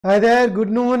Hi there,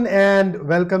 good noon and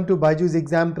welcome to BYJU'S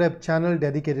Exam Prep channel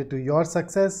dedicated to your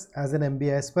success as an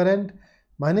MBA aspirant.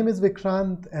 My name is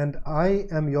Vikrant and I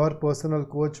am your personal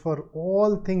coach for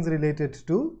all things related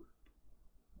to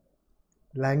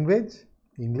language,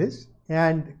 English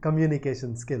and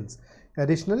communication skills.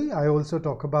 Additionally, I also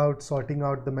talk about sorting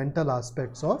out the mental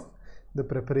aspects of the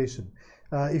preparation.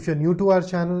 If you're new to our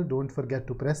channel, don't forget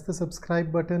to press the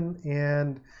subscribe button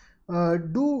and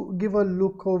do give a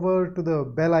look over to the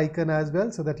bell icon as well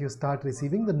so that you start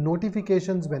receiving the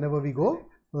notifications whenever we go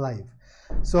live.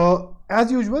 So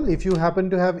as usual, if you happen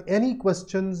to have any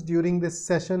questions during this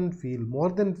session, feel more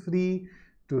than free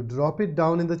to drop it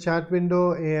down in the chat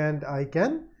window and I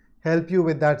can help you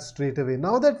with that straight away.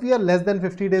 Now that we are less than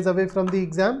 50 days away from the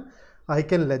exam, I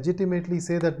can legitimately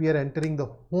say that we are entering the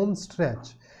home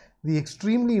stretch, the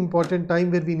extremely important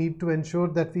time where we need to ensure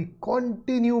that we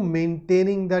continue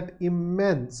maintaining that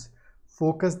immense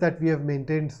focus that we have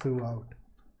maintained throughout.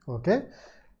 Okay.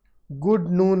 Good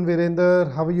noon,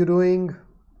 Virender. How are you doing?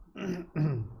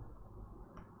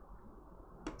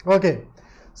 Okay.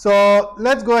 So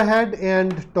let's go ahead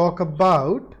and talk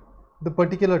about the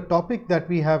particular topic that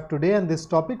we have today, and this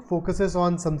topic focuses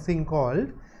on something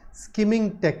called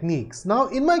skimming techniques. Now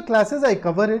in my classes I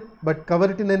cover it, but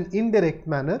cover it in an indirect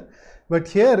manner. But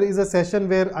here is a session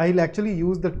where I'll actually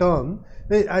use the term.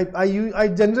 I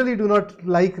generally do not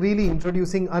like really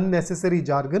introducing unnecessary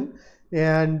jargon,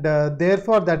 and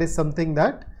therefore that is something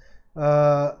that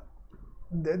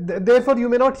therefore you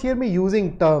may not hear me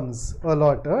using terms a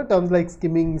lot, terms like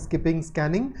skimming, skipping,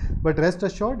 scanning, but rest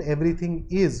assured everything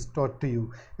is taught to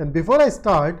you. And before I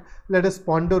start, let us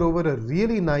ponder over a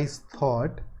really nice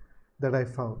thought that I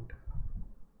found.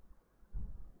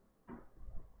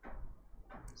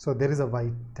 So there is a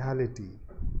vitality,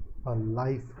 a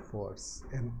life force,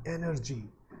 an energy,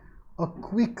 a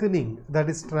quickening that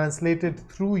is translated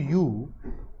through you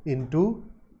into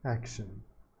action.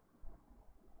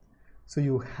 So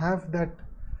you have that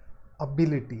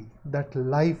ability, that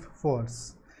life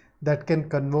force that can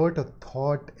convert a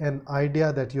thought, an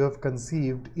idea that you have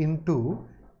conceived into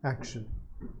action.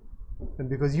 And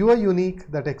because you are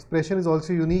unique, that expression is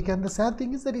also unique. And the sad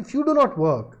thing is that if you do not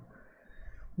work,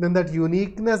 then that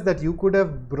uniqueness that you could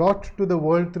have brought to the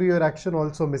world through your action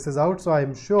also misses out. So I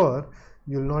am sure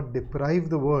you will not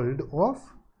deprive the world of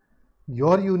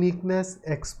your uniqueness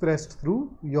expressed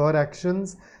through your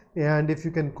actions. And if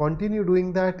you can continue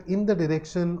doing that in the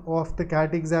direction of the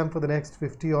CAT exam for the next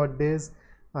 50 odd days,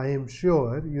 I am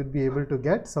sure you'd be able to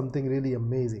get something really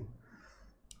amazing.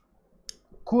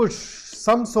 Kush,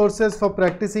 some sources for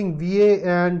practicing VA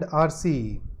and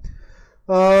RCE.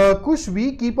 Kush,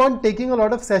 we keep on taking a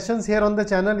lot of sessions here on the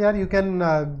channel. Yeah, you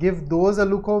can give those a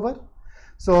look over.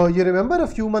 So you remember a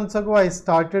few months ago I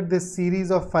started this series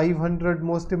of 500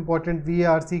 most important VA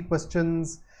RCE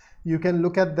questions. You can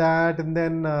look at that, and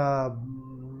then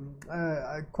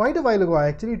quite a while ago I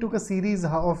actually took a series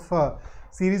of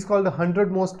series called 100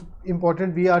 most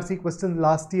important VRC questions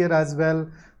last year as well.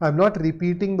 I'm not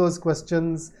repeating those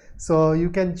questions, so you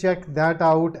can check that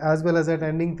out as well as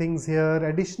attending things here.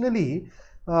 Additionally,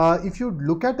 if you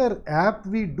look at our app,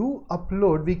 we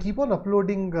keep on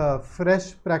uploading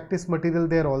fresh practice material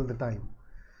there all the time.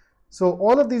 So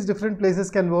all of these different places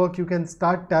can work. You can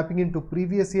start tapping into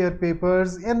previous year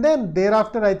papers, and then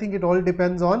thereafter I think it all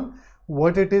depends on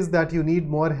what it is that you need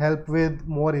more help with,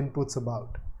 more inputs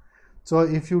about. So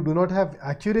if you do not have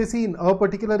accuracy in a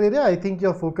particular area, I think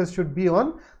your focus should be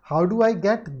on how do I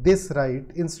get this right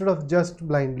instead of just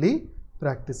blindly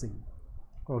practicing.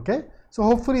 Okay, so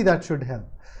hopefully that should help.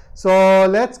 So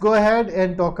let's go ahead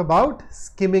and talk about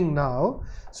skimming now.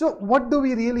 So what do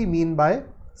we really mean by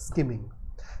skimming?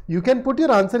 You can put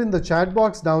your answer in the chat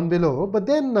box down below, but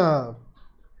then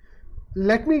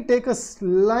let me take a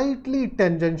slightly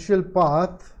tangential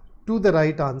path to the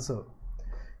right answer.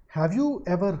 Have you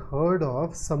ever heard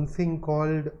of something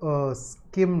called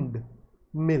skimmed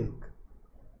milk?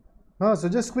 So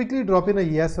just quickly drop in a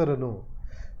yes or a no.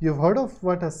 You've heard of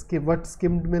what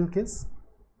skimmed milk is?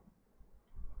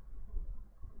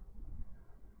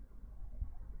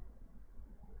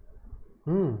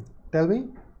 Tell me.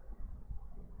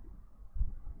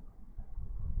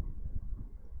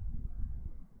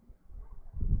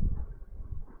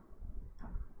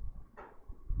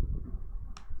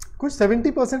 Kuch,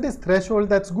 70% is threshold,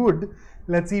 that's good.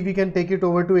 Let's see if we can take it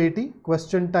over to 80.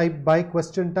 Question type by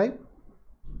question type.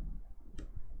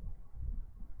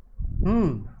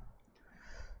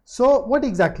 So what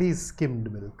exactly is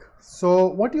skimmed milk? So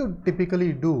what you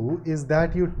typically do is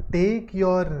that you take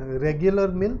your regular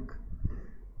milk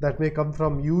that may come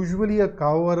from usually a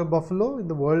cow or a buffalo in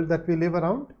the world that we live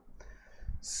around.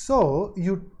 So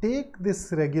you take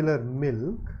this regular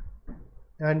milk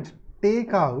and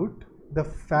take out the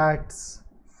fats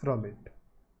from it.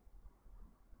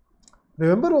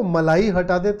 Remember वो मलाई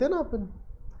हटा देते ना अपन.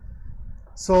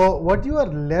 So what you are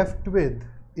left with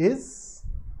is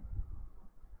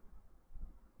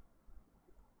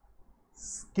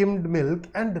skimmed milk,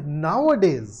 and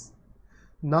nowadays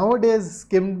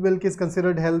skimmed milk is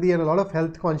considered healthy, and a lot of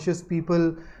health conscious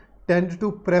people tend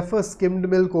to prefer skimmed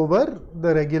milk over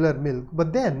the regular milk.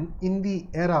 But then in the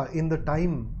era, in the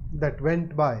time that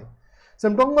went by, so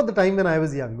I'm talking about the time when I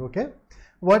was young, okay?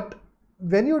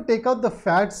 When you take out the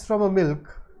fats from a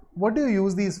milk, what do you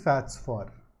use these fats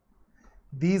for?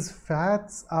 These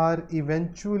fats are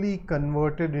eventually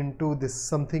converted into this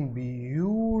something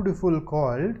beautiful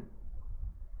called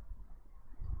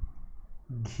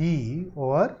ghee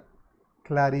or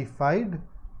clarified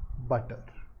butter.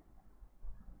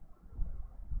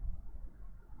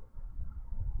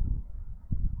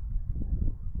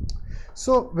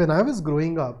 So when I was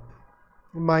growing up,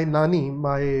 my nani,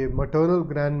 my maternal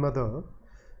grandmother,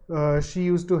 she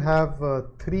used to have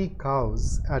 3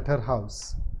 cows at her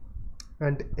house,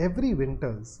 and every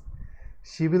winters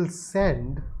she will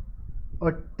send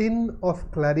a tin of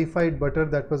clarified butter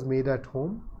that was made at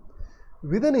home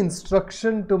with an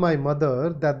instruction to my mother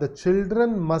that the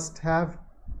children must have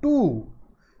 2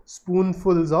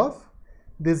 spoonfuls of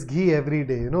this ghee every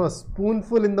day, a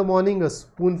spoonful in the morning, a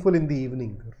spoonful in the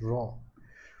evening, raw.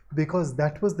 Because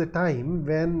that was the time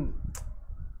when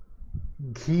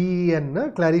ghee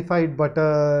and clarified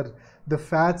butter, the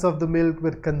fats of the milk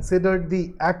were considered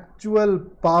the actual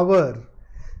power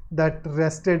that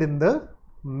rested in the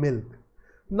milk.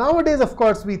 Nowadays, of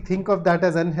course, we think of that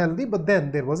as unhealthy, but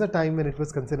then there was a time when it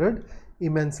was considered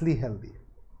immensely healthy.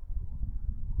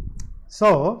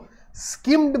 So,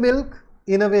 skimmed milk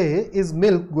in a way is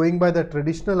milk, going by the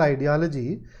traditional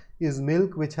ideology, is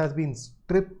milk which has been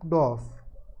stripped of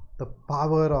the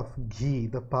power of ghee,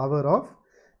 the power of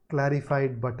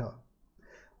clarified butter.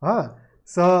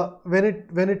 So when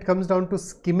it comes down to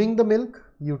skimming the milk,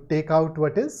 you take out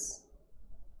what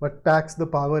packs the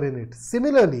power in it.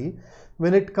 Similarly,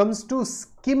 when it comes to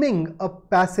skimming a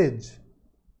passage,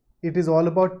 it is all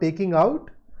about taking out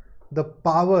the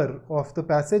power of the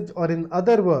passage, or in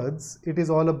other words, it is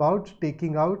all about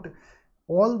taking out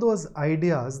all those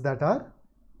ideas that are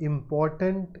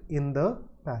important in the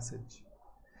passage.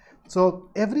 So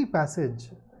every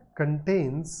passage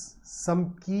contains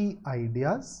some key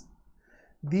ideas.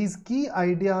 These key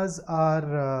ideas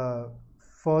are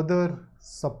further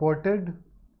supported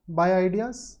by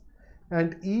ideas,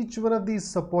 and each one of these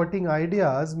supporting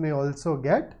ideas may also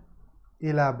get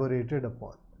elaborated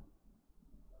upon.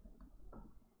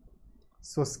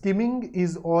 So skimming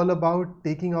is all about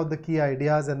taking out the key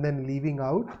ideas and then leaving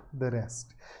out the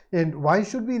rest. And why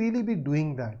should we really be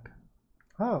doing that?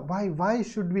 Why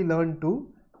should we learn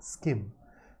to skim?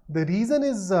 The reason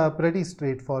is pretty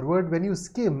straightforward. When you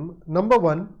skim, number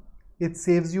one, it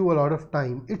saves you a lot of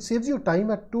time. It saves you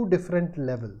time at 2 different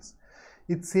levels.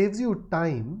 It saves you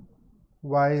time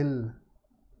while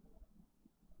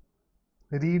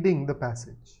reading the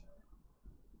passage.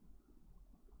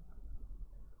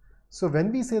 So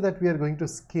when we say that we are going to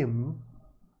skim,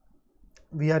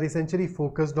 we are essentially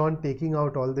focused on taking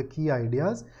out all the key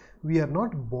ideas. We are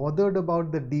not bothered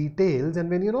about the details, and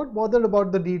when you're not bothered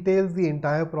about the details, the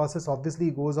entire process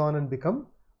obviously goes on and become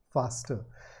faster.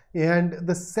 And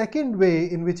the second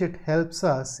way in which it helps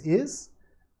us is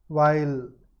while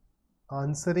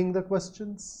answering the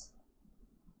questions.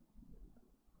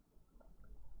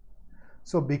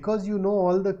 So because you know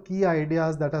all the key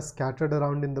ideas that are scattered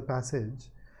around in the passage,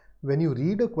 when you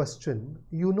read a question,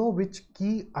 you know which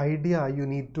key idea you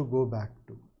need to go back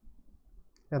to.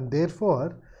 And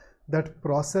therefore, that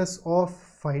process of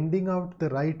finding out the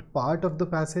right part of the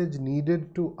passage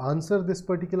needed to answer this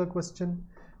particular question,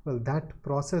 well, that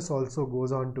process also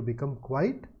goes on to become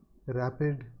quite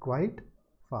rapid, quite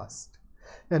fast.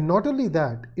 And not only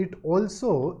that, it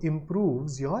also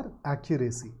improves your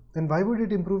accuracy. And why would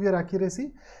it improve your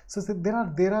accuracy? So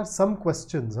there are some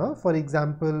questions, for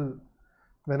example,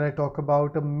 when I talk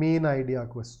about a main idea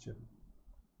question,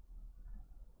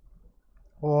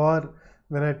 or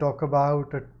when I talk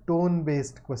about a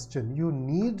tone-based question, you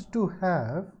need to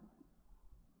have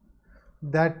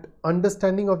that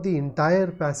understanding of the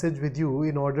entire passage with you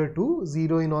in order to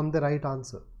zero in on the right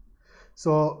answer.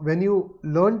 So when you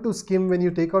learn to skim, when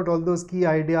you take out all those key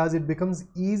ideas, it becomes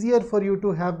easier for you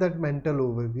to have that mental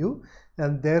overview,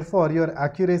 and therefore your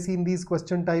accuracy in these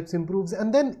question types improves.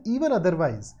 And then even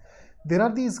otherwise, there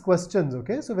are these questions,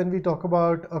 okay? So when we talk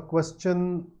about a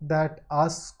question that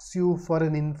asks you for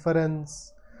an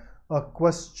inference, a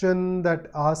question that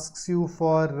asks you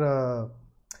for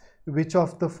which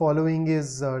of the following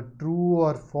is true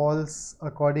or false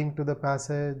according to the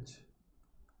passage,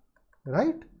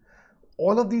 right?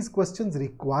 All of these questions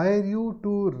require you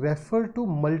to refer to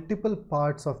multiple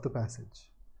parts of the passage.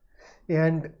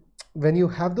 And when you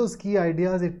have those key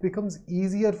ideas, it becomes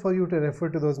easier for you to refer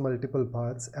to those multiple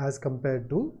parts as compared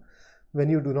to when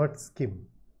you do not skim.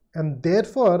 And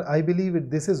therefore, I believe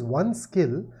this is one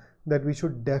skill that we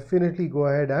should definitely go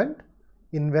ahead and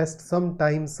invest some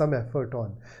time, some effort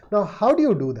on. Now, how do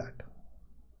you do that?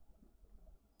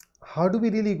 How do we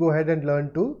really go ahead and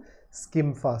learn to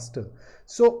skim faster?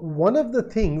 So one of the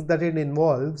things that it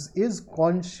involves is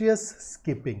conscious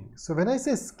skipping. So when I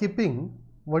say skipping,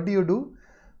 what do you do?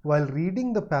 While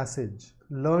reading the passage,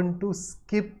 learn to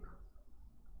skip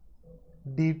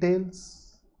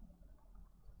details,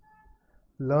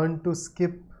 learn to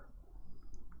skip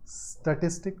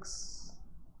statistics,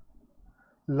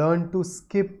 learn to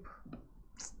skip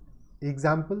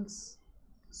examples,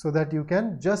 so that you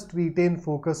can just retain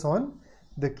focus on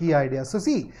the key idea. So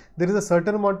see, there is a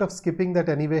certain amount of skipping that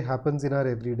anyway happens in our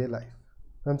everyday life.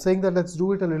 I'm saying that let's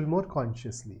do it a little more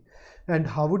consciously. And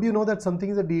how would you know that something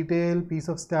is a detail, piece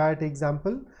of stat,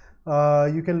 example?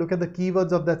 You can look at the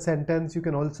keywords of that sentence. You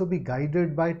can also be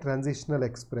guided by transitional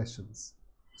expressions.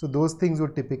 So those things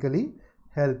would typically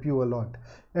help you a lot.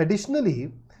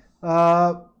 Additionally,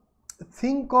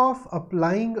 think of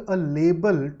applying a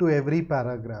label to every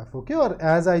paragraph, okay? Or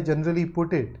as I generally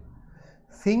put it,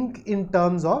 think in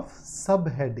terms of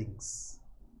subheadings,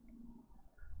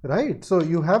 right? So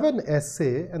you have an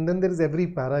essay and then there is every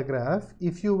paragraph.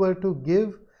 If you were to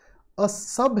give a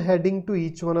subheading to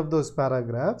each one of those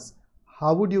paragraphs,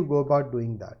 how would you go about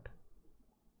doing that?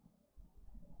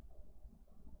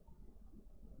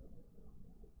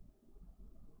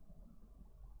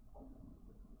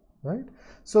 Right?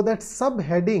 So that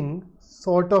subheading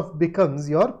sort of becomes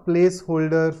your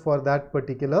placeholder for that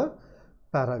particular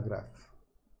paragraph,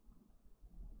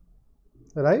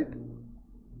 right?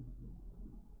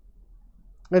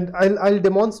 And I'll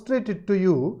demonstrate it to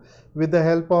you with the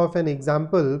help of an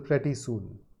example pretty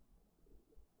soon.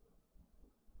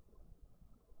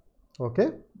 Okay?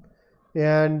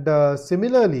 And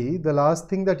similarly, the last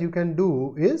thing that you can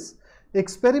do is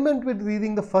experiment with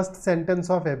reading the first sentence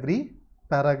of every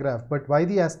paragraph. But why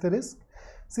the asterisk?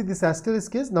 See, this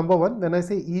asterisk is, number one, when I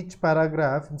say each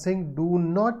paragraph, I'm saying do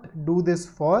not do this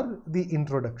for the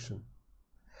introduction.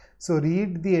 So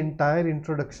read the entire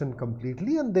introduction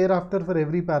completely, and thereafter for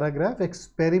every paragraph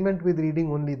experiment with reading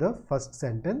only the first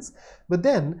sentence. But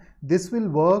then this will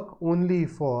work only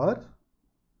for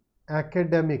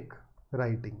academic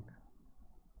writing.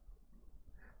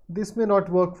 This may not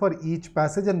work for each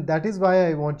passage, and that is why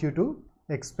I want you to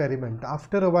experiment.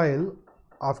 After a while,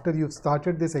 after you've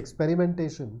started this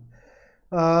experimentation,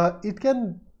 it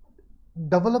can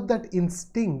develop that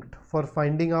instinct for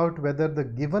finding out whether the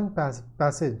given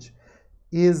passage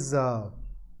is a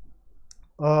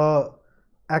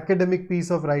academic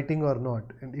piece of writing or not.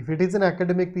 And if it is an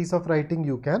academic piece of writing,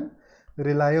 you can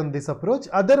rely on this approach.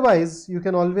 Otherwise, you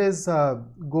can always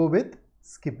go with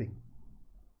skipping.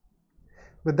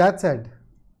 With that said,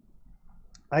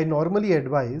 I normally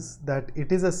advise that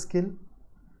it is a skill.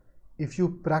 If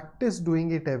you practice doing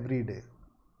it every day,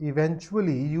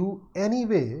 eventually you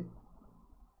anyway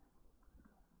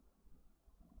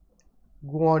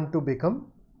go on to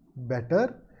become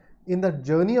better. In the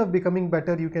journey of becoming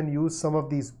better, you can use some of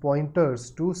these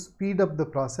pointers to speed up the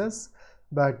process.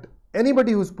 But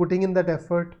anybody who's putting in that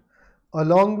effort,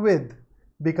 along with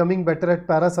becoming better at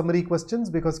para summary questions,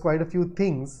 because quite a few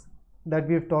things that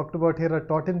we have talked about here are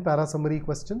taught in para summary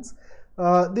questions,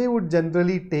 they would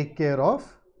generally take care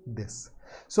of this.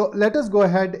 So let us go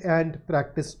ahead and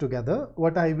practice together.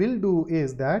 What I will do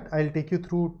is that I'll take you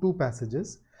through two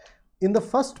passages. In the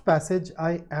first passage,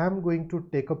 I am going to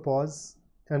take a pause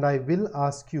and I will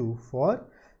ask you for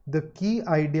the key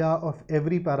idea of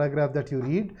every paragraph that you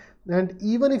read. And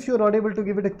even if you're not able to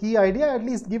give it a key idea, at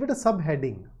least give it a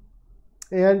subheading.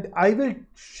 And I will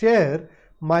share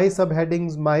my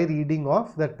subheadings, my reading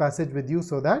of that passage with you,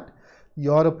 so that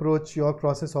your approach, your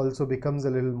process also becomes a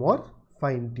little more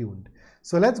fine-tuned.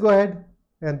 So let's go ahead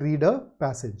and read a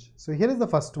passage. So here is the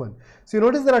first one. So you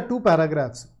notice there are two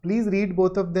paragraphs. Please read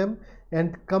both of them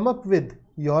and come up with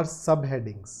your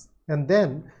subheadings. And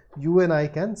then you and I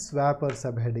can swap our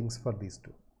subheadings for these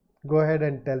two. Go ahead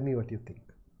and tell me what you think.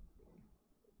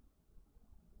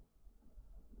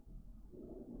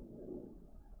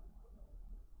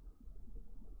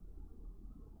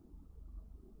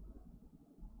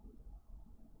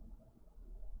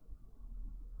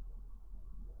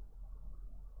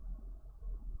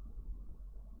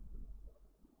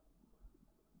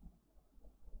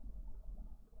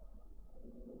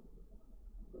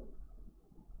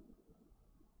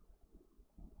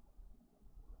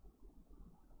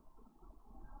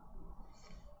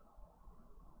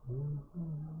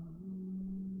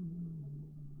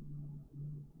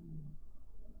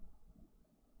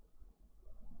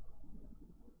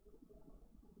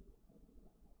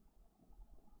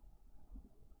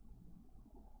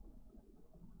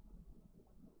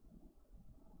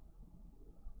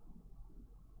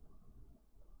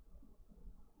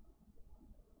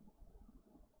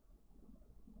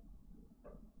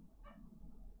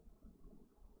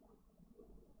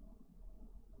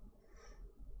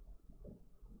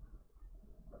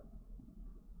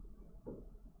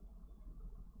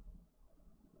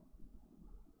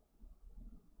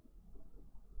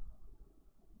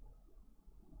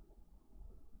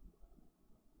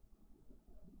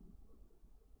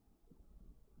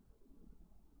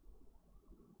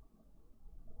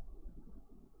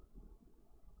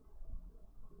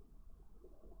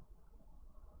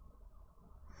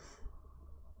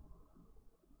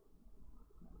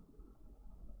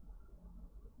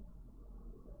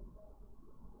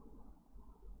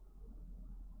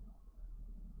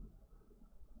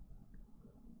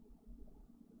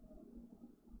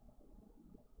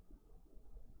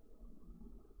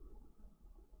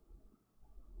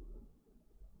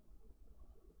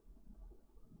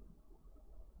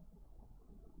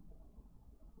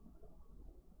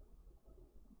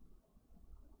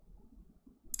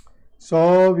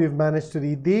 So we've managed to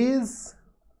read these.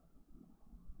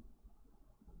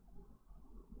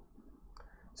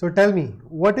 So tell me,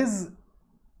 what is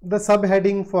the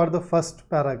subheading for the first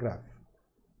paragraph?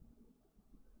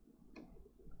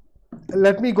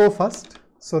 Let me go first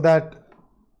so that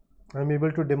I'm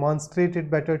able to demonstrate it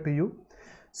better to you.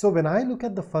 So when I look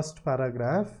at the first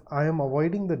paragraph, I am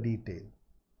avoiding the detail.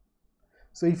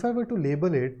 So if I were to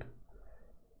label it,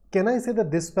 can I say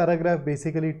that this paragraph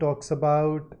basically talks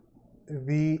about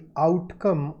the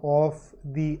outcome of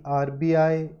the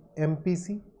RBI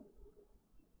MPC?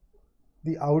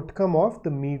 The outcome of the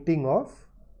meeting of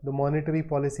the Monetary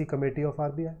Policy Committee of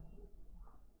RBI.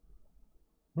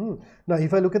 Now,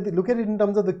 if I look at it in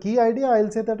terms of the key idea,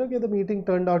 I'll say that okay, the meeting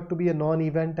turned out to be a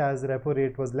non-event as repo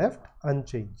rate was left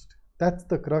unchanged. That's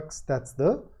the crux. That's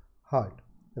the heart,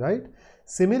 right?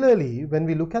 Similarly, when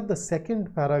we look at the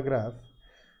second paragraph,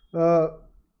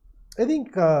 I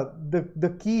think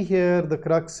the key here, the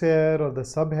crux here, or the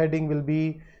subheading will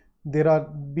be there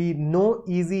be no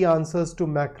easy answers to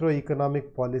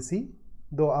macroeconomic policy,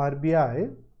 though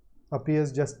RBI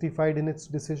appears justified in its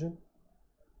decision.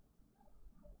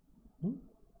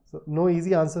 So no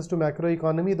easy answers to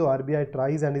macroeconomy, though RBI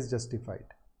tries and is justified.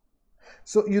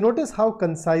 So you notice how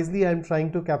concisely I am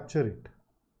trying to capture it.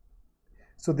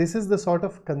 So this is the sort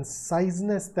of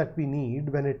conciseness that we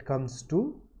need when it comes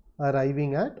to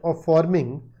arriving at or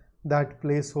forming that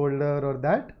placeholder or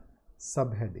that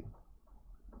subheading.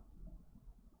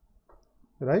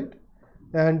 Right?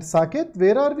 And Saket,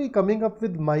 where are we coming up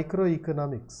with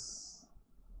microeconomics?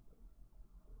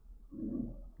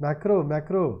 Macro,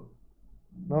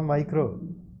 no micro.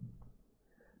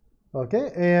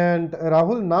 Okay, and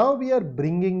Rahul, now we are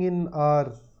bringing in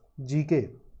our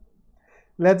GK.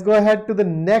 Let's go ahead to the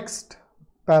next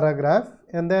paragraph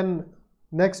and then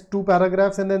next two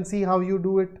paragraphs and then see how you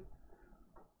do it.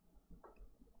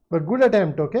 But good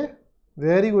attempt, okay?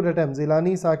 Very good attempt.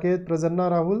 Zilani, Saket,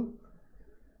 Prasanna, Rahul.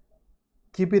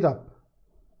 Keep it up.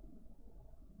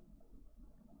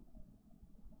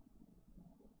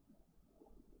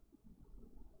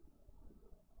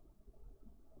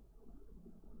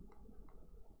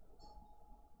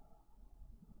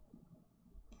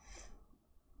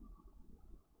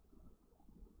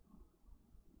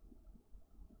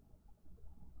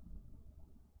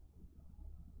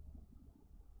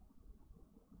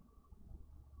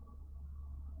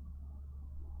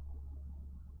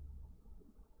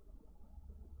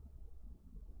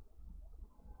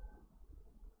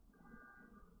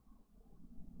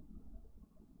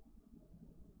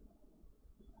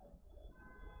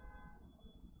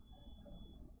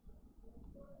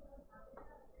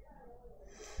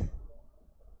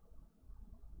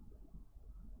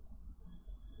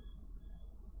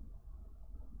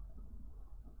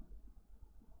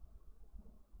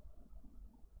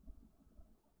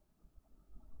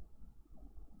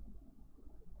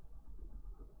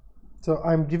 So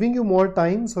I'm giving you more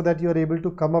time so that you are able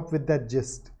to come up with that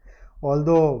gist.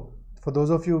 Although for those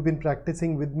of you who've been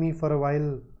practicing with me for a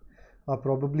while are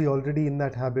probably already in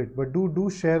that habit. But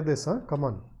do share this, huh? Come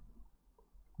on.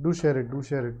 Do share it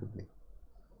with me.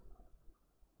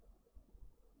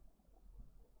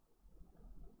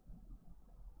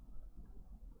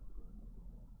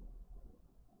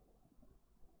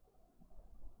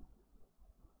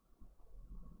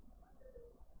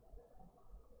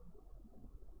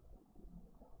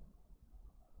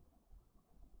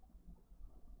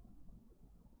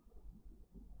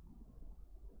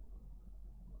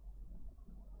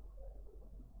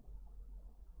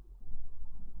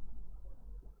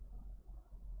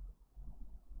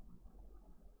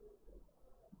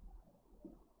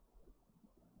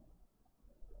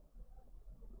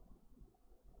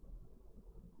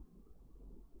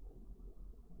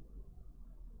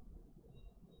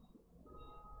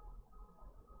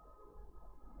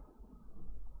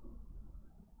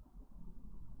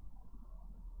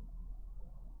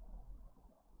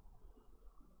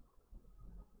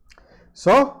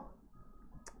 So,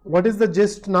 what is the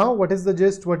gist now? What is the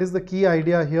gist? What is the key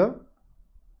idea here?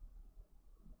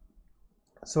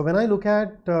 So, when I look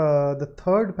at the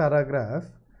third paragraph,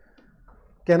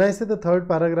 can I say the third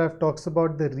paragraph talks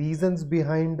about the reasons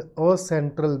behind a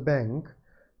central bank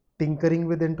tinkering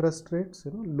with interest rates,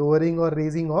 lowering or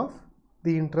raising of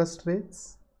the interest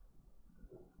rates?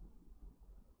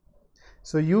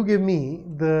 So, you give me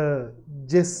the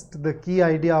gist, the key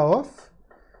idea of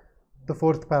the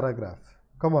fourth paragraph.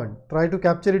 Come on, try to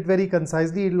capture it very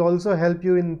concisely. It will also help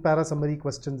you in para summary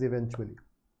questions eventually.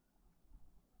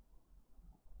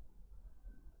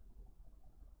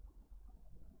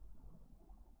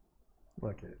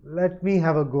 Okay, let me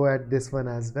have a go at this one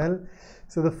as well.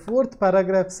 So the fourth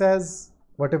paragraph says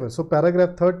whatever. So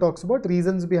paragraph third talks about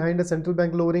reasons behind a central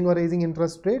bank lowering or raising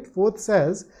interest rate. Fourth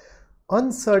says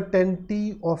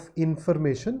uncertainty of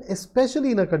information,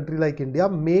 especially in a country like India,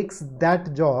 makes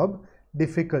that job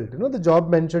difficult. You know, the job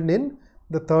mentioned in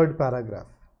the third paragraph.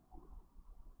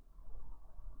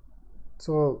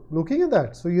 So looking at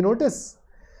that, so you notice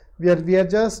we are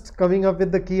just coming up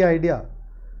with the key idea.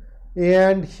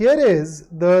 And here is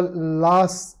the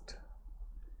last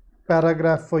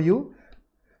paragraph for you.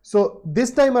 So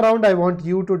this time around, I want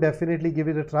you to definitely give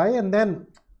it a try, and then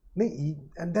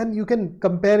you can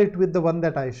compare it with the one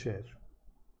that I share.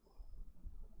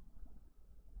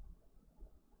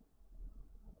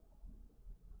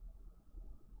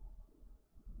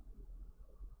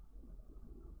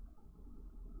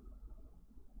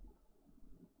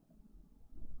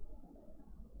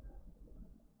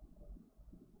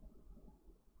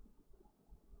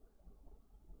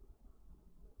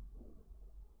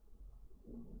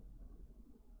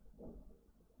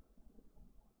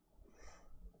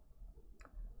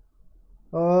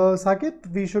 Saket,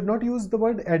 we should not use the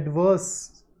word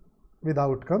adverse with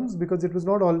outcomes because it was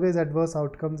not always adverse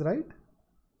outcomes, right?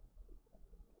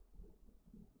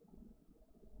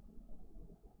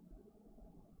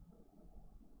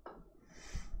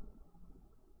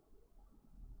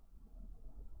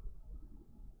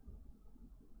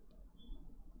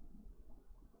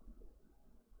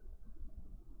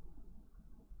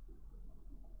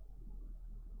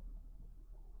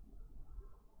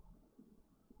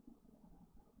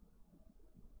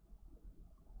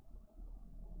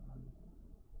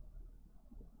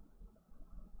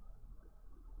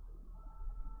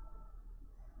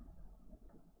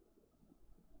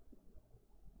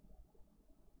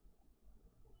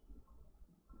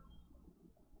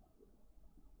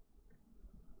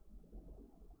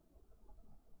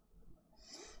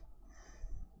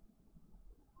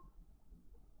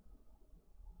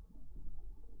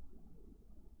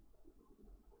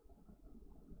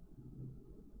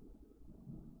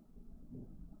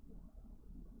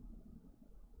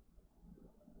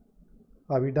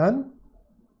 Are we done?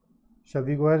 Shall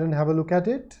we go ahead and have a look at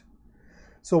it?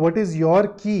 So what is your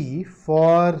key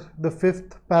for the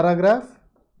fifth paragraph?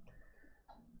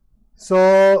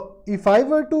 So if I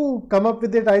were to come up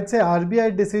with it, I'd say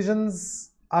RBI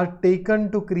decisions are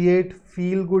taken to create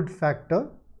feel-good factor.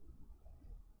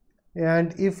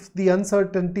 And if the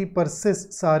uncertainty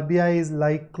persists, RBI is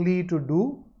likely to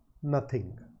do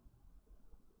nothing.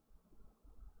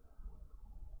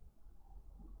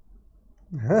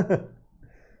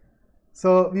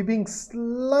 So we're being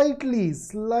slightly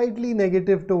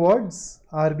negative towards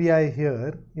RBI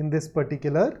here in this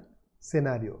particular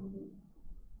scenario.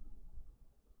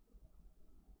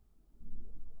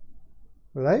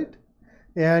 Right?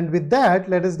 And with that,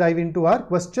 let us dive into our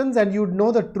questions, and you'd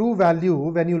know the true value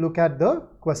when you look at the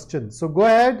question. So go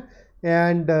ahead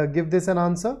and give this an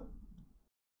answer.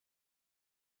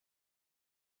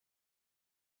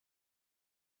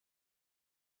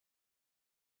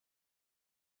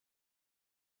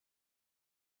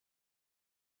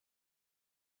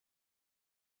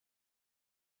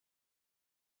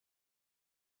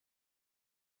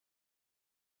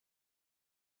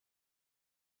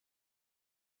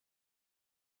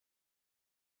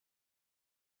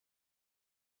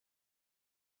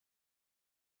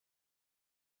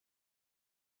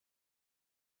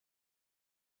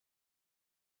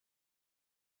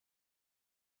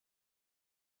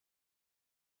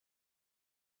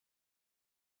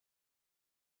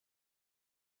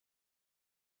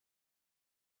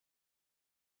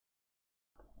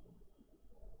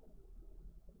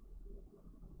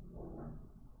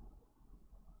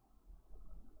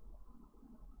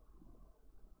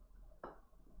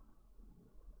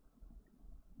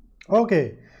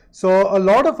 Okay, so a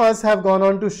lot of us have gone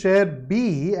on to share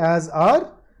B as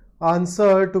our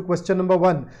answer to question number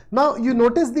 1. Now you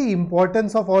notice the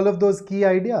importance of all of those key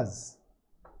ideas.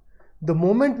 The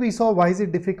moment we saw why is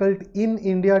it difficult in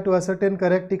India to ascertain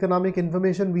correct economic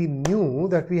information, we knew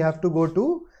that we have to go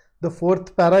to the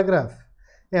fourth paragraph.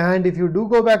 And if you do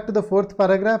go back to the fourth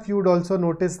paragraph, you would also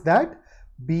notice that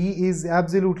B is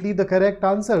absolutely the correct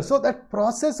answer. So that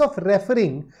process of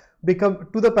referring to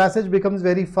the passage becomes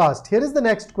very fast. Here is the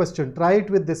next question. Try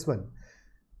it with this one.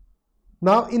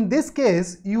 Now in this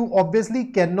case, you obviously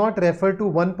cannot refer to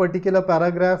one particular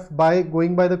paragraph by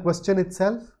going by the question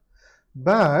itself,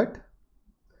 but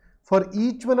for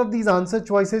each one of these answer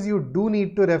choices, you do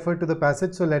need to refer to the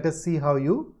passage. So let us see how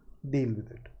you deal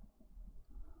with it.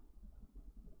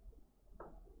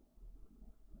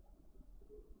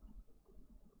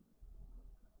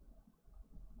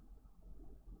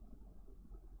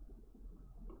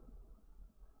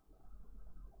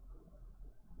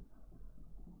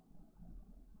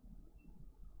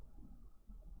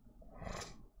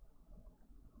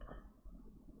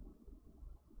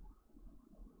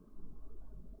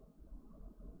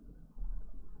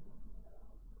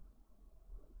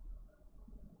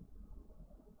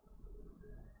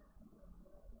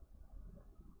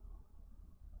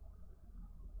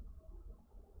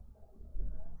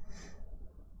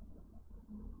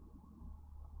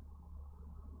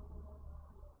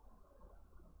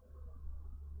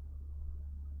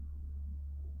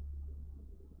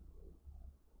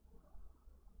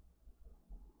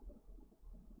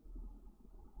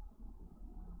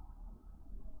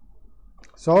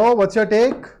 So what's your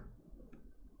take?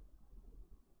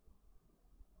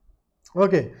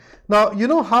 Okay, now you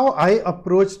know how I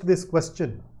approached this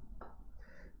question.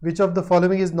 Which of the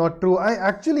following is not true? I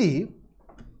actually,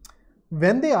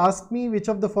 when they ask me which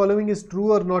of the following is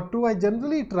true or not true, I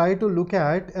generally try to look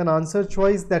at an answer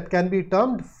choice that can be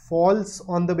termed false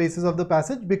on the basis of the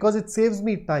passage because it saves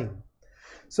me time.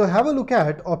 So have a look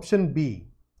at option B.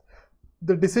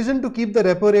 The decision to keep the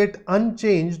repo rate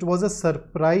unchanged was a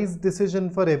surprise decision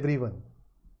for everyone.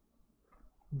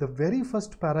 The very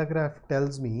first paragraph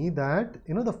tells me that,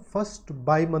 you know, the first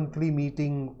bi-monthly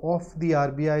meeting of the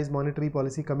RBI's Monetary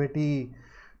Policy Committee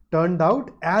turned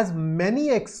out as many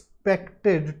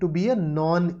expected to be a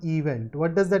non-event.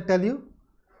 What does that tell you?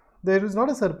 There is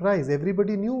not a surprise.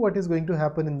 Everybody knew what is going to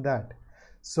happen in that.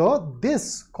 So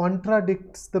this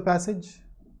contradicts the passage.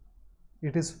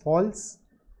 It is false.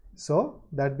 So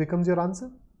that becomes your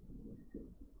answer.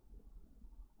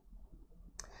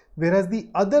 Whereas the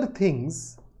other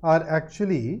things are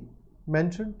actually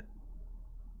mentioned.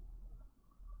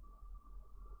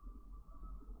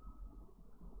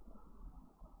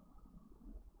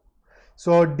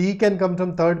 So D can come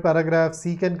from third paragraph,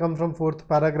 C can come from fourth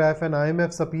paragraph, and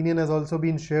IMF's opinion has also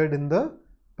been shared in the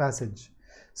passage.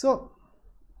 So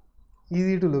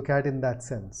easy to look at in that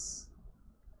sense.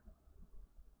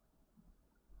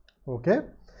 Okay,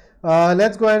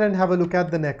 let's go ahead and have a look at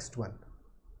the next one.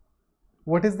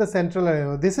 What is the central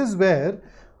idea? This is where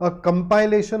a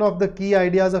compilation of the key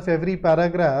ideas of every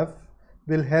paragraph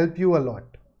will help you a lot.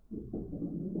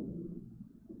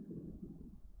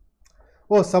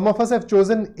 Oh, some of us have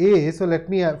chosen A, so let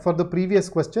me, for the previous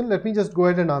question, let me just go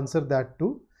ahead and answer that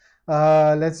too.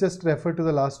 Let's just refer to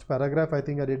the last paragraph. I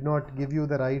think I did not give you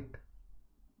the right.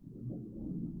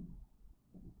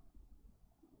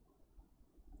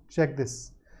 Check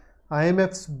this.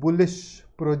 IMF's bullish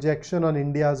projection on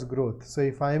India's growth. So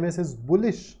if IMF is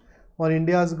bullish on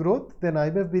India's growth, then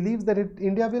IMF believes that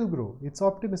India will grow. It's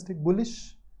optimistic.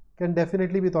 Bullish can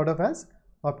definitely be thought of as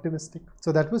optimistic.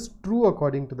 So that was true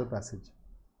according to the passage.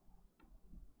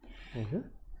 Okay.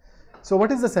 So what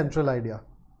is the central idea?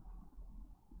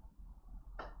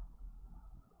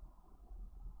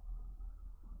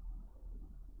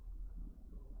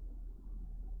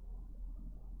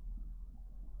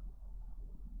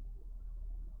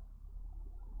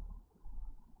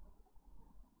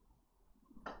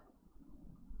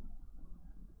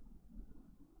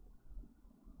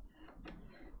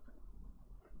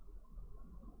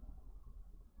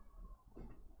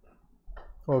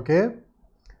 Okay,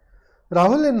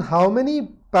 Rahul, in how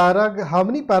many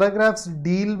paragraphs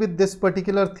deal with this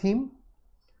particular theme?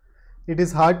 It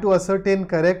is hard to ascertain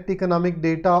correct economic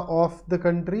data of the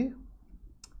country.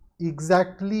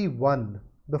 Exactly one,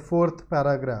 the fourth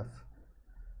paragraph.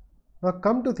 Now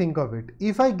come to think of it,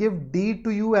 if I give D to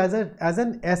you as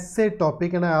an essay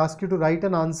topic and I ask you to write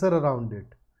an answer around it,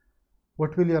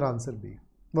 what will your answer be?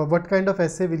 Well, what kind of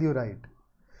essay will you write?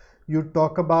 You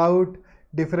talk about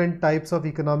different types of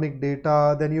economic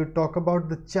data, then you talk about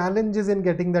the challenges in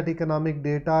getting that economic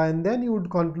data, and then you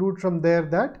would conclude from there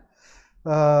that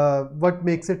what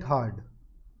makes it hard.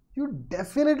 You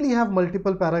definitely have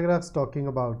multiple paragraphs talking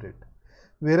about it.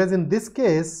 Whereas in this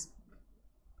case,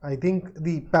 I think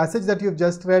the passage that you've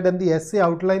just read and the essay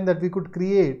outline that we could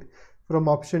create from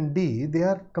option D, they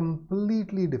are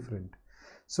completely different.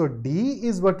 So D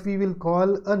is what we will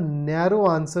call a narrow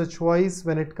answer choice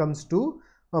when it comes to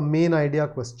a main idea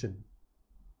question.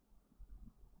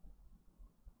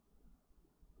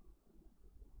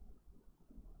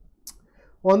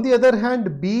 On the other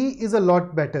hand, B is a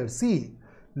lot better. See,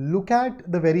 look at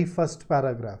the very first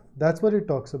paragraph. That's what it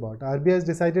talks about. RBI has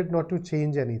decided not to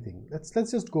change anything. Let's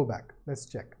just go back. Let's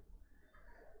check.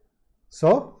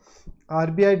 So,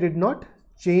 RBI did not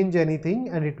change anything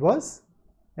and it was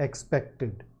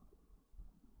expected.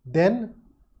 Then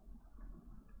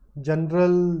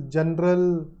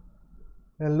general,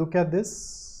 and look at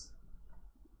this.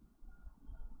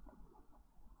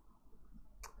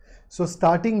 So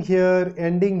starting here,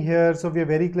 ending here, so we are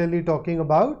very clearly talking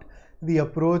about the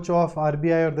approach of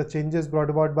RBI or the changes brought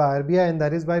about by RBI, and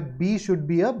that is why B should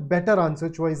be a better answer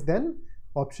choice than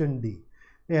option D.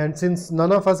 And since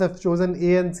none of us have chosen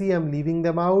A and C, I'm leaving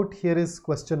them out. Here is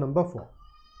question number 4.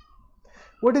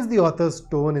 What is the author's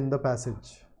tone in the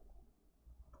passage?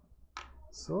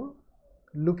 So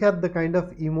look at the kind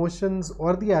of emotions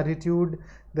or the attitude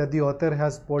that the author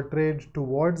has portrayed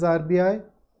towards RBI,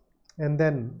 and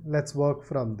then let's work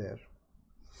from there.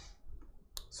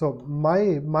 So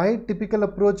my typical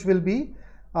approach will be,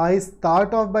 I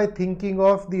start off by thinking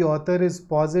of the author is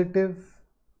positive,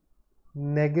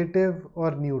 negative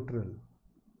or neutral.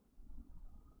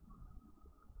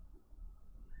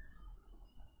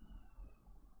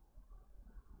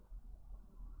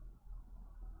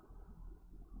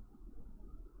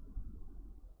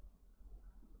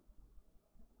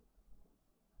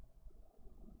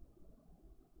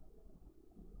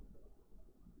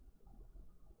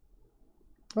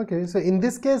 Okay, so in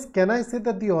this case, can I say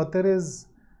that the author is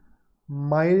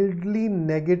mildly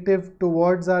negative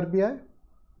towards RBI?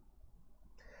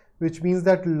 Which means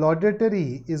that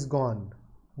laudatory is gone.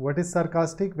 What is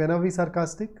sarcastic? When are we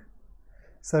sarcastic?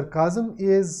 Sarcasm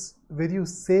is where you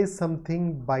say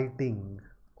something biting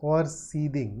or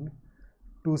seething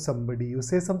to somebody. You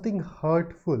say something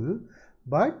hurtful,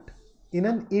 but in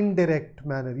an indirect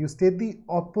manner. You state the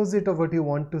opposite of what you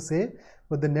want to say,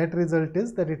 but the net result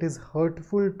is that it is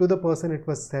hurtful to the person it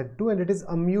was said to, and it is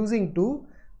amusing to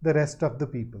the rest of the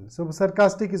people. So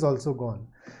sarcastic is also gone.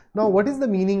 Now, what is the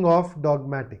meaning of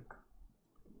dogmatic?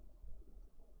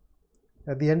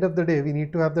 At the end of the day, we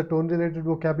need to have the tone related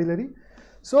vocabulary.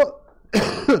 So,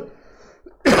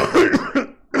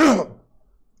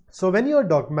 so when you are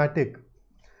dogmatic,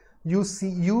 you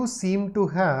seem to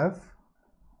have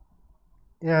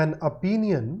an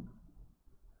opinion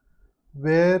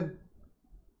where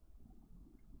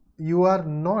you are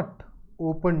not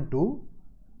open to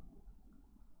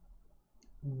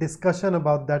discussion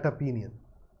about that opinion.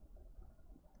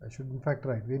 I should in fact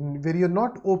write where you're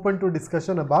not open to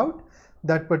discussion about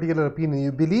that particular opinion.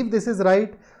 You believe this is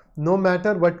right, no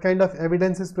matter what kind of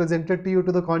evidence is presented to you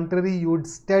to the contrary, you would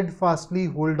steadfastly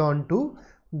hold on to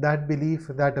that belief,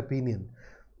 that opinion.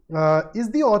 Is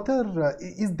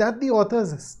that the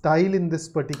author's style in this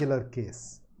particular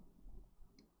case?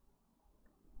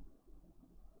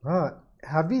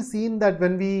 Have we seen that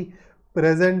when we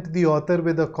present the author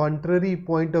with a contrary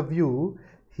point of view,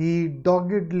 he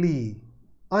doggedly,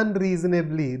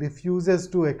 unreasonably refuses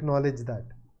to acknowledge that?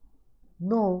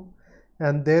 No.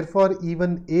 And therefore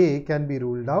even A can be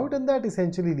ruled out, and that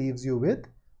essentially leaves you with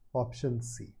option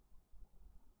C.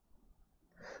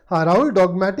 Rahul,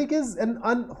 dogmatic is an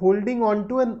holding on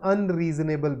to an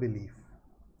unreasonable belief.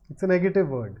 It's a negative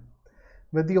word.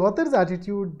 But the author's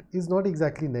attitude is not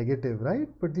exactly negative, right?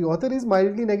 But the author is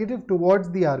mildly negative towards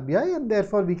the RBI, and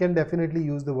therefore we can definitely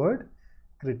use the word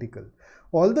critical.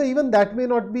 Although even that may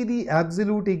not be the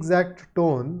absolute exact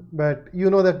tone, but you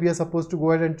know that we are supposed to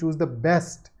go ahead and choose the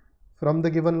best from the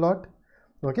given lot.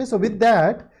 Okay, so with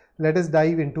that, let us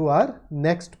dive into our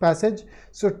next passage.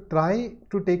 So try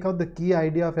to take out the key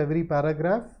idea of every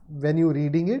paragraph when you're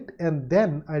reading it, and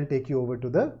then I'll take you over to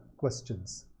the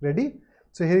questions. Ready?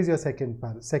 So here is your second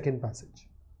passage.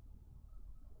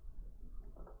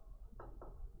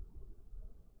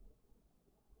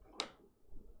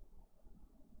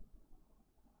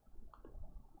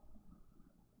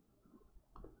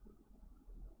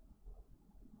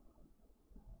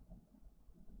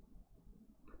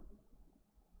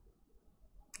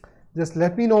 Just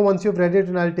let me know once you've read it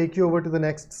and I'll take you over to the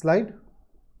next slide.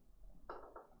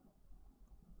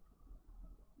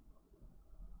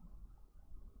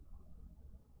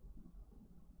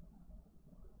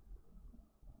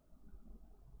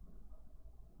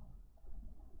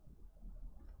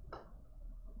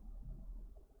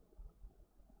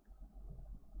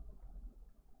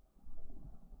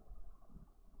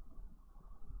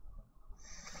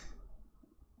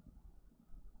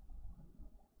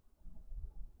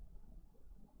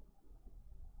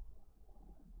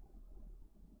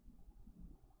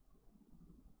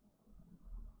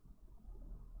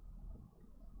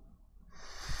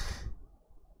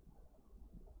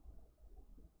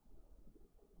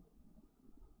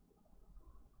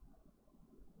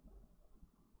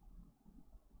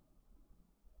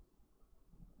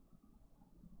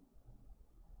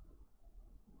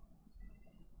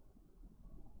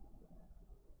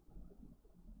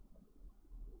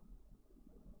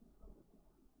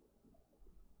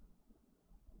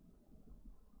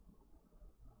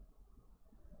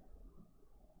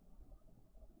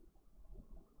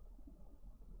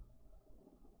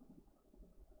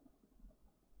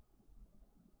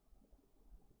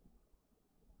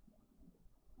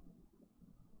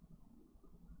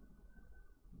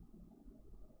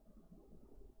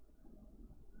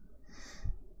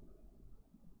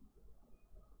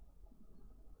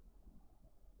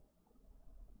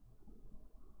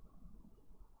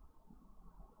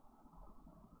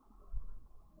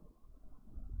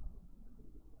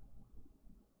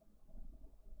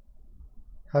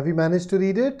 Have you managed to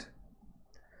read it?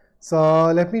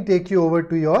 So let me take you over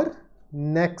to your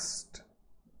next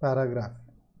paragraph.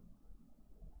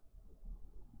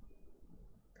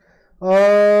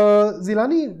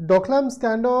 Zilani, Doklam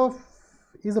standoff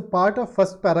is a part of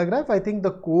first paragraph. I think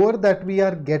the core that we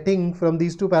are getting from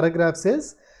these two paragraphs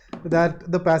is that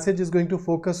the passage is going to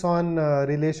focus on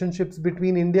relationships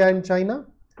between India and China.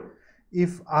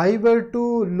 If I were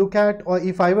to look at, or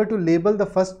if I were to label the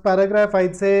first paragraph,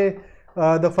 I'd say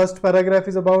the first paragraph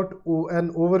is about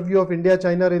an overview of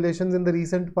India-China relations in the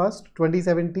recent past,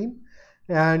 2017.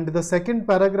 And the second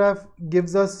paragraph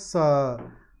gives us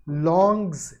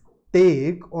Long's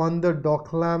take on the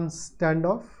Doklam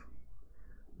standoff.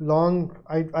 Long,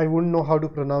 I wouldn't know how to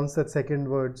pronounce that second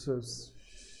word. So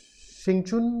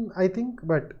Xingchun, I think,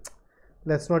 but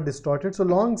let's not distort it. So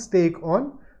Long's take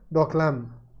on Doklam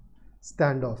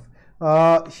standoff.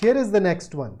 Here is the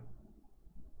next one.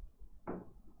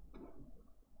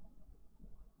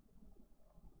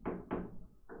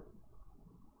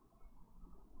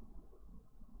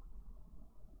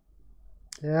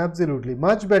 Yeah, absolutely.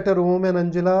 Much better, Om and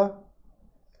Angela.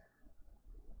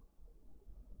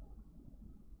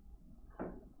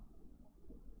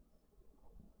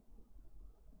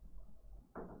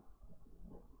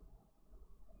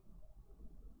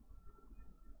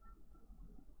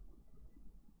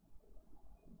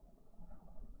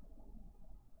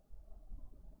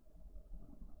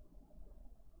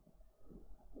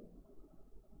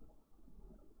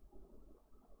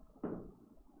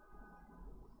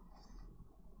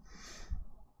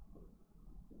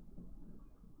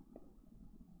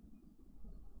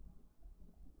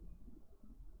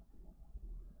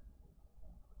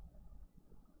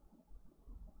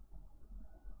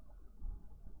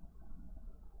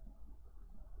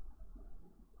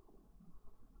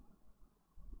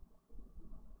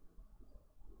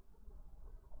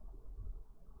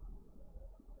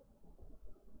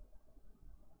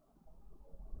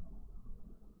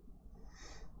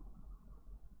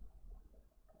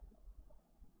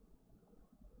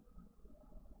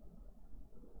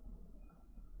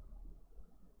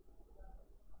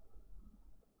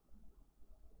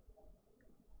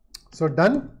 So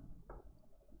done.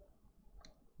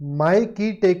 My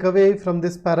key takeaway from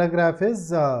this paragraph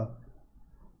is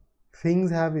things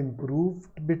have improved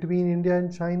between India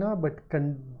and China, but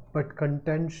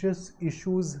contentious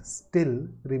issues still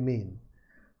remain.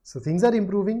 So things are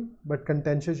improving, but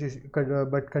contentious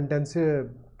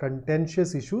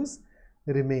issues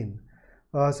remain.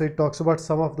 So it talks about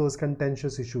some of those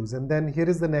contentious issues, and then here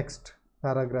is the next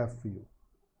paragraph for you.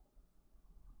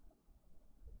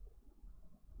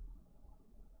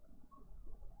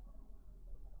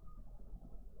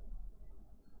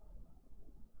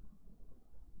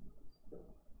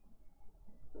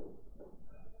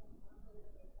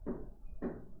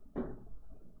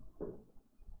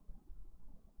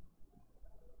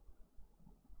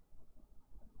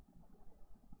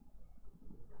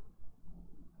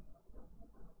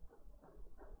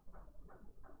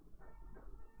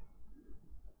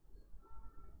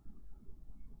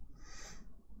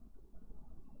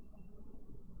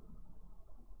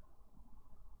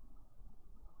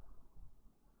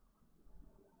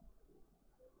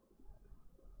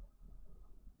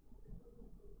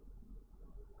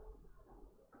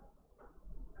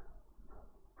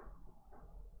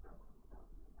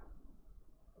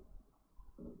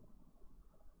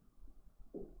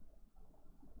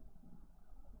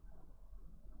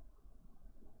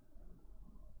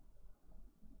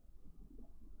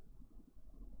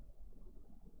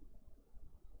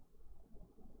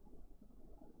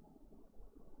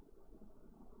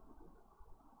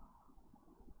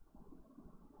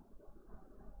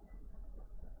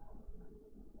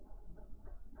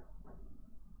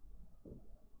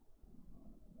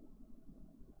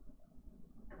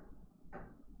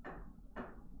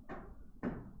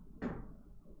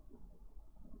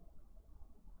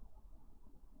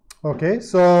 Okay,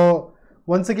 so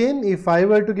once again, if I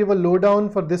were to give a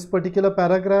lowdown for this particular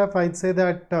paragraph, I'd say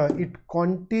that it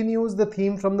continues the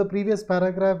theme from the previous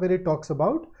paragraph where it talks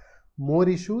about more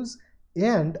issues,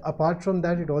 and apart from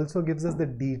that, it also gives us the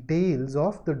details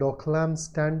of the Doklam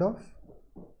standoff,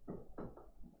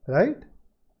 right?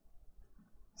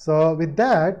 So with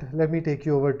that, let me take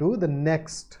you over to the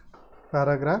next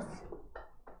paragraph.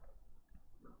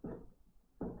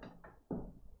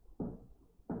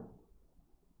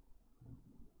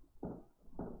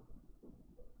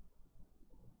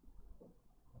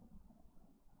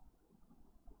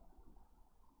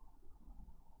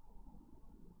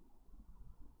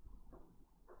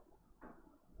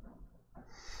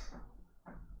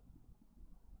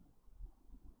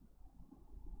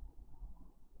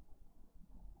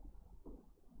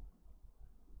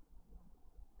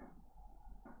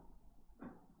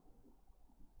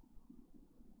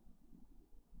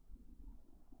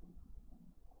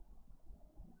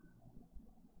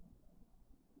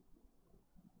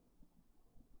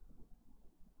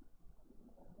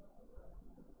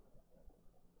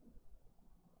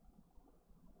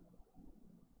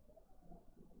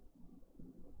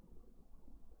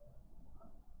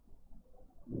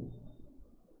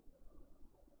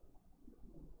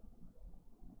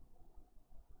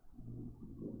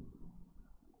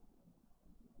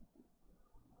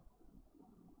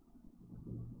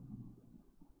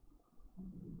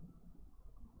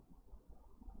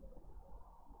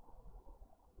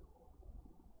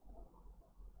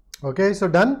 Okay, so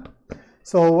done.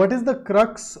 So what is the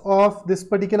crux of this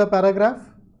particular paragraph?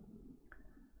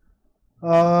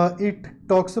 It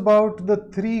talks about the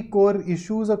 3 core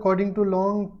issues according to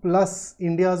Long plus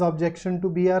India's objection to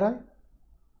BRI.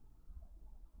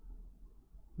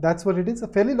 That's what it is. A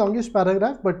fairly longish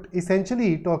paragraph, but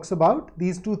essentially it talks about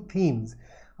these 2 themes.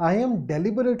 I am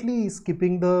deliberately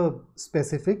skipping the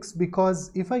specifics because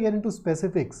if I get into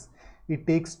specifics, it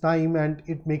takes time and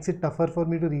it makes it tougher for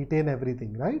me to retain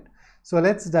everything, right? So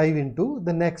let's dive into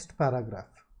the next paragraph.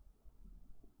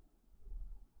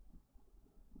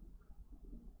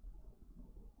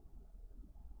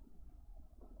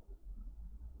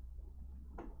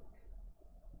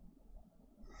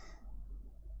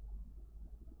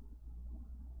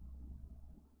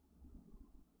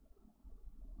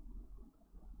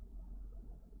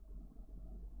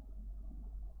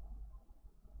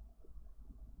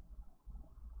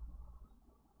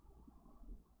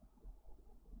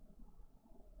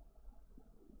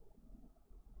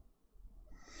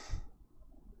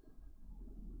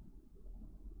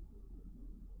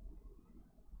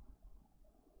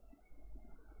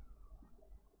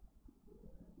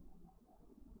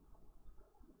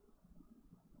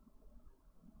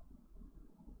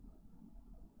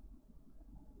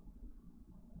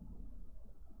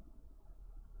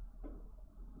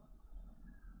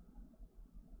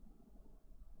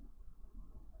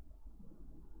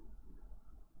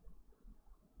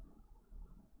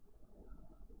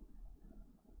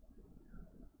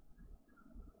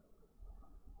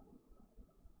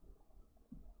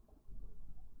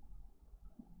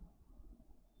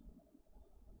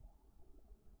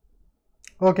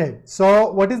 Okay,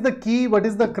 so what is the key, what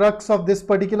is the crux of this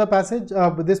particular passage,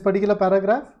 this particular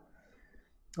paragraph?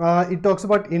 It talks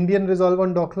about Indian resolve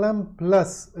on Doklam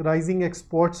plus rising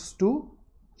exports to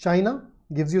China,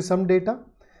 gives you some data.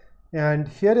 And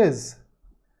here is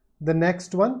the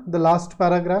next one, the last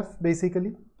paragraph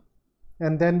basically,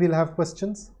 and then we'll have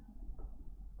questions.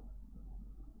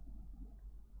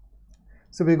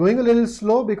 So we're going a little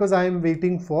slow because I am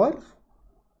waiting for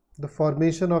the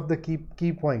formation of the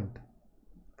key point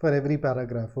for every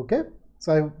paragraph. Okay,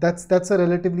 so that's a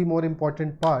relatively more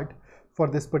important part for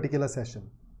this particular session.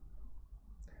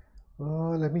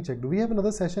 Let me check. Do we have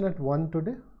another session at 1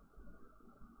 today?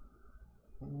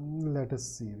 Let us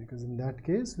see, because in that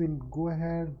case we'll go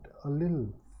ahead a little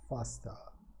faster.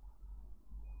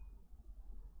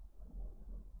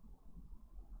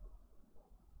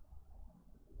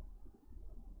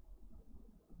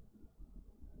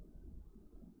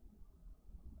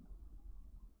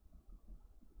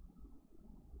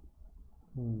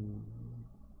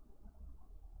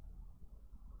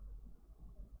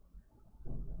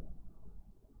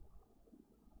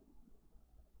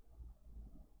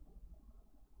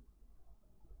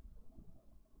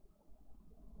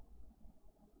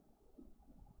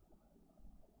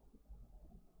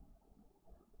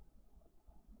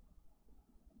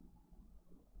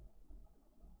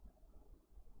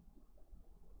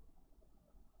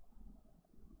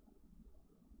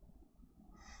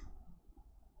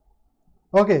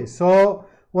 Okay, so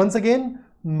once again,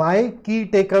 my key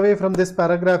takeaway from this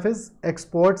paragraph is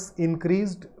exports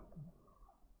increased.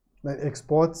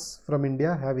 Exports from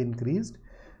India have increased.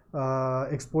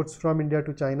 Exports from India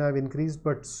to China have increased,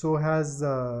 but so has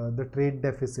the trade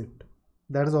deficit.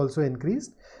 That has also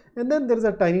increased. And then there is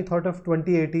a tiny thought of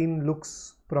 2018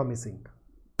 looks promising.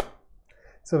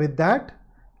 So with that,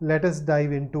 let us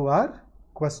dive into our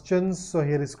questions. So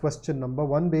here is question number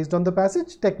 1 based on the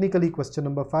passage. Technically question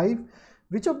number 5.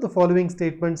 Which of the following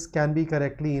statements can be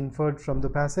correctly inferred from the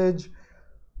passage?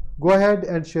 Go ahead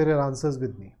and share your answers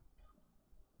with me.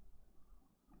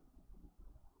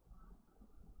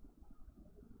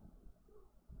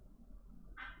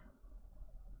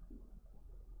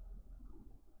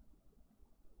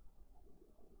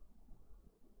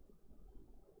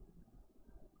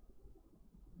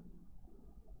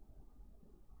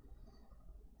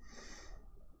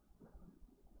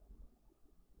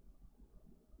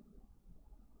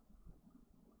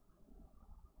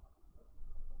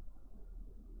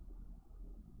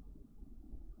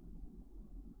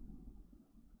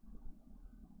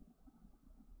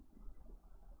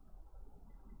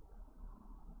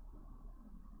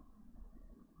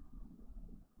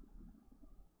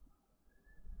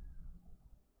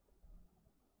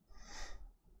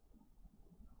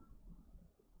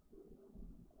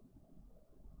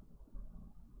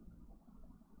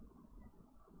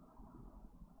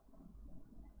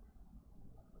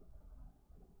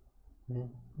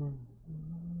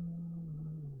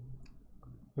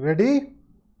 Ready?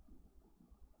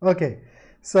 Okay,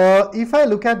 so if I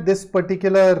look at this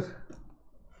particular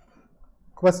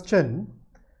question.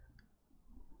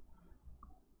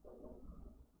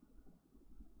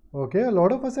 Okay, a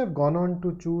lot of us have gone on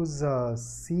to choose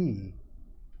C.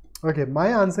 Okay, my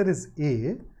answer is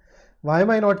A. Why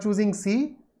am I not choosing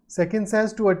C? Second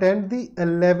says to attend the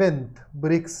 11th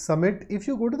BRICS summit. If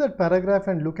you go to that paragraph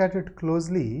and look at it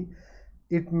closely,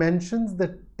 it mentions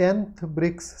the 10th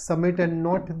BRICS summit and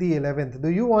not the 11th. Do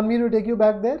you want me to take you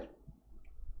back there?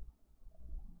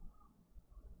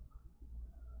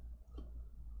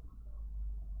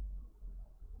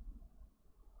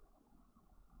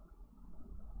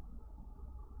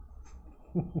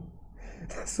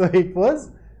 So it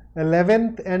was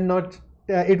 11th and not,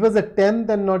 it was a 10th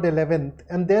and not 11th,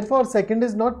 and therefore second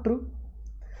is not true.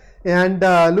 And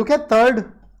look at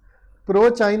third,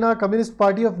 pro-China Communist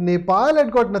Party of Nepal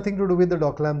had got nothing to do with the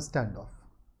Doklam standoff.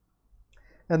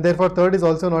 And therefore third is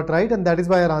also not right, and that is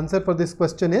why our answer for this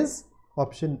question is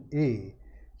option A.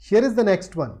 Here is the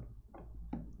next one.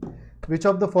 Which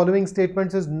of the following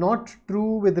statements is not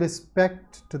true with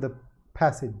respect to the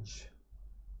passage?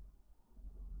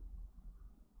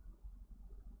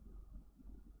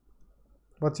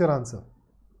 What's your answer?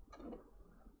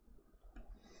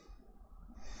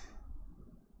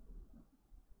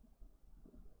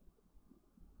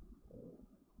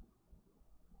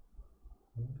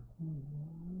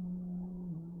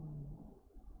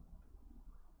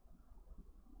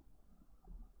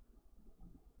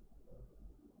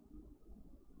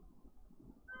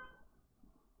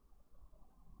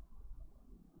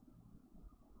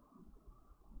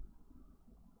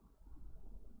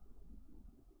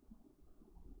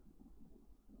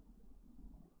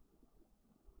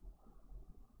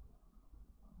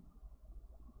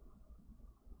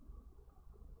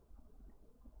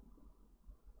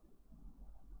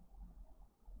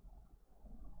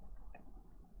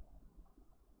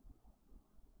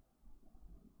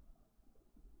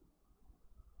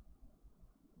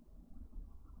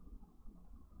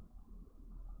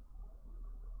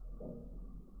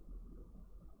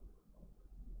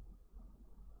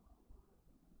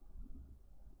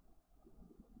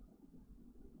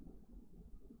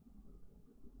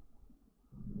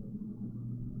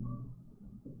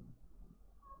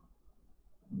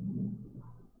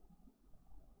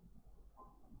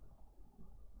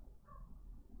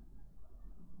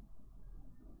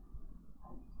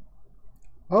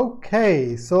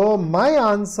 Okay, so my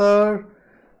answer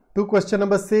to question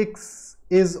number 6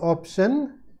 is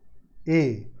option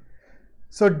A.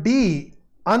 So D,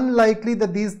 unlikely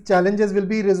that these challenges will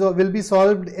be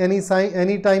solved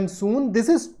anytime soon. This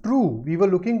is true. We were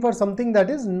looking for something that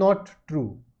is not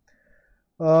true.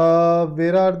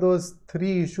 Where are those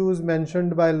 3 issues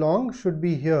mentioned by Long? Should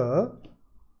be here.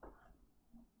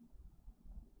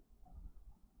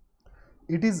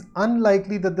 It is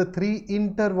unlikely that the 3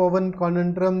 interwoven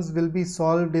conundrums will be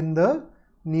solved in the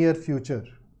near future.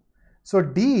 So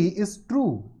D is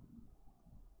true.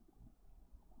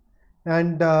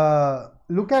 And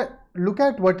look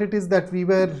at what it is that we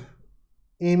were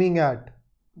aiming at.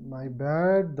 My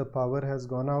bad, the power has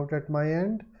gone out at my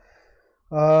end.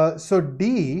 So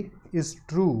D is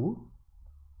true,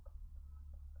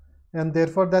 and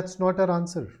therefore that's not our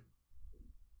answer.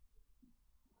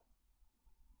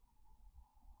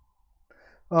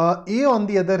 A, on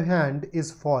the other hand, is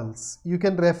false. You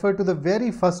can refer to the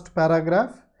very first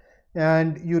paragraph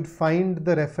and you'd find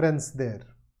the reference there.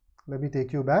 Let me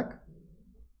take you back.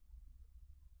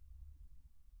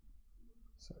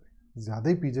 Sorry, ज़्यादा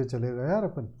ही पीछे चलेगा यार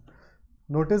अपन.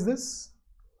 Notice this.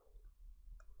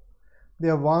 They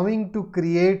are vowing to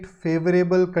create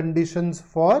favorable conditions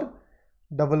for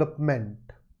development.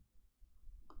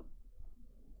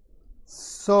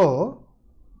 So,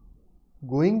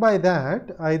 going by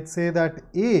that, I'd say that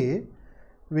A,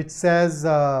 which says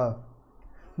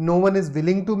no one is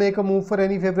willing to make a move for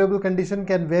any favorable condition,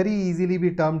 can very easily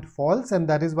be termed false, and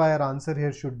that is why our answer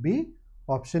here should be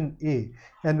option A.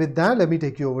 And with that, let me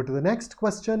take you over to the next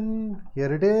question.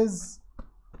 Here it is.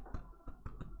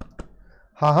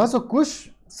 So Kush,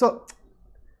 so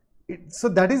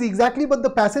that is exactly what the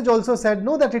passage also said,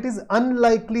 no, that it is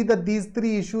unlikely that these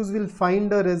 3 issues will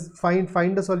find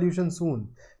a solution soon.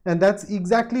 And that's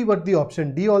exactly what the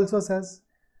option D also says.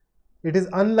 It is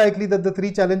unlikely that the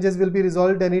 3 challenges will be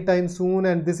resolved anytime soon,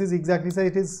 and this is exactly, so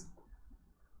it is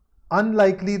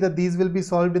unlikely that these will be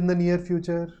solved in the near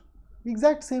future.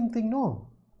 Exact same thing, no?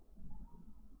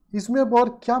 इसमें अब और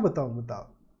क्या बताओ?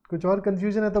 कुछ और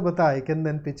confusion है तो बता, I can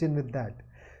then pitch in with that.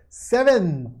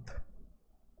 7th.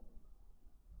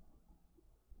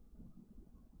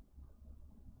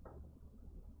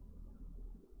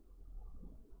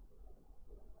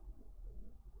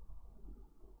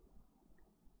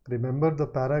 Remember the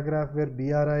paragraph where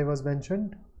BRI was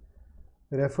mentioned?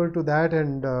 Refer to that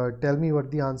and tell me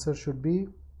what the answer should be.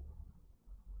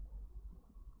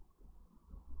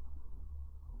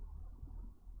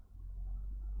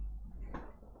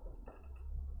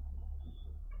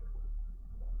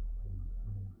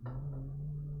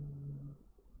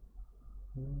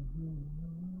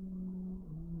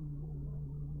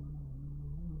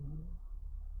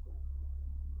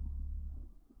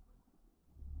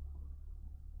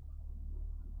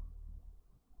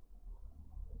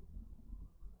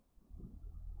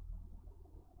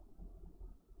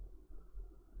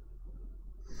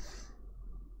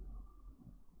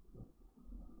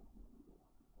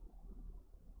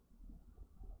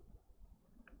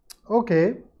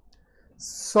 Okay,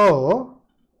 so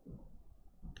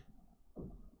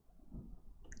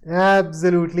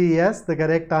absolutely yes, the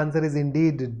correct answer is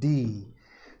indeed D.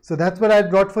 So that's what I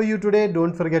brought for you today.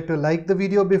 Don't forget to like the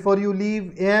video before you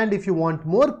leave, and if you want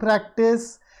more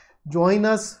practice, join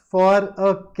us for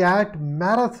a CAT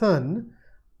marathon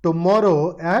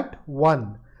tomorrow at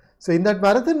 1. So in that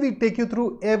marathon, we take you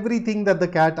through everything that the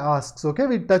CAT asks. Okay,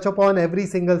 we touch upon every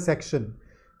single section.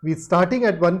 We're starting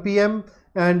at 1 p.m.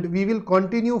 and we will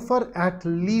continue for at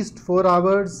least 4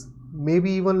 hours, maybe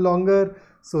even longer.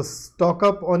 So stock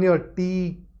up on your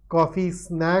tea, coffee,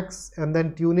 snacks, and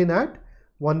then tune in at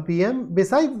 1 p.m.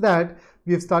 Besides that,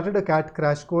 we have started a CAT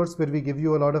crash course where we give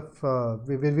you a lot of,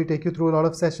 where we take you through a lot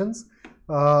of sessions.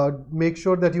 Make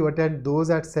sure that you attend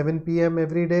those at 7 p.m.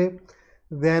 every day.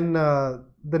 Then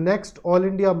the next All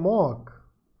India mock,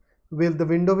 the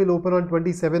window will open on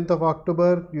 27th of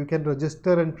October. You can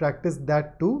register and practice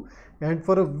that too. And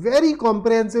for a very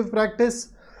comprehensive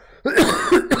practice,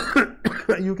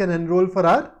 you can enroll for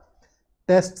our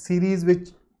test series, which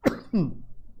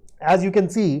as you can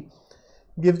see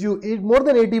gives you more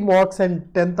than 80 mocks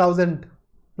and 10,000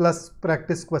 plus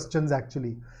practice questions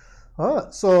actually.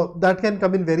 So that can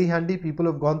come in very handy. People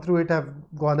who have gone through it have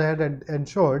gone ahead and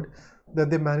ensured that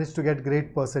they managed to get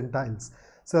great percentiles.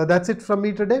 So that's it from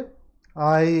me today.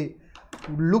 I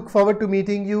look forward to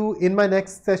meeting you in my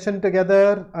next session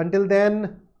together. Until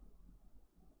then,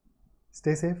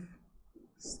 stay safe,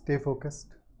 stay focused,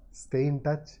 stay in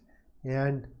touch,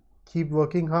 and keep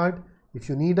working hard. If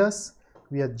you need us,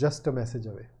 we are just a message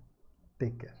away.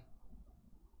 Take care.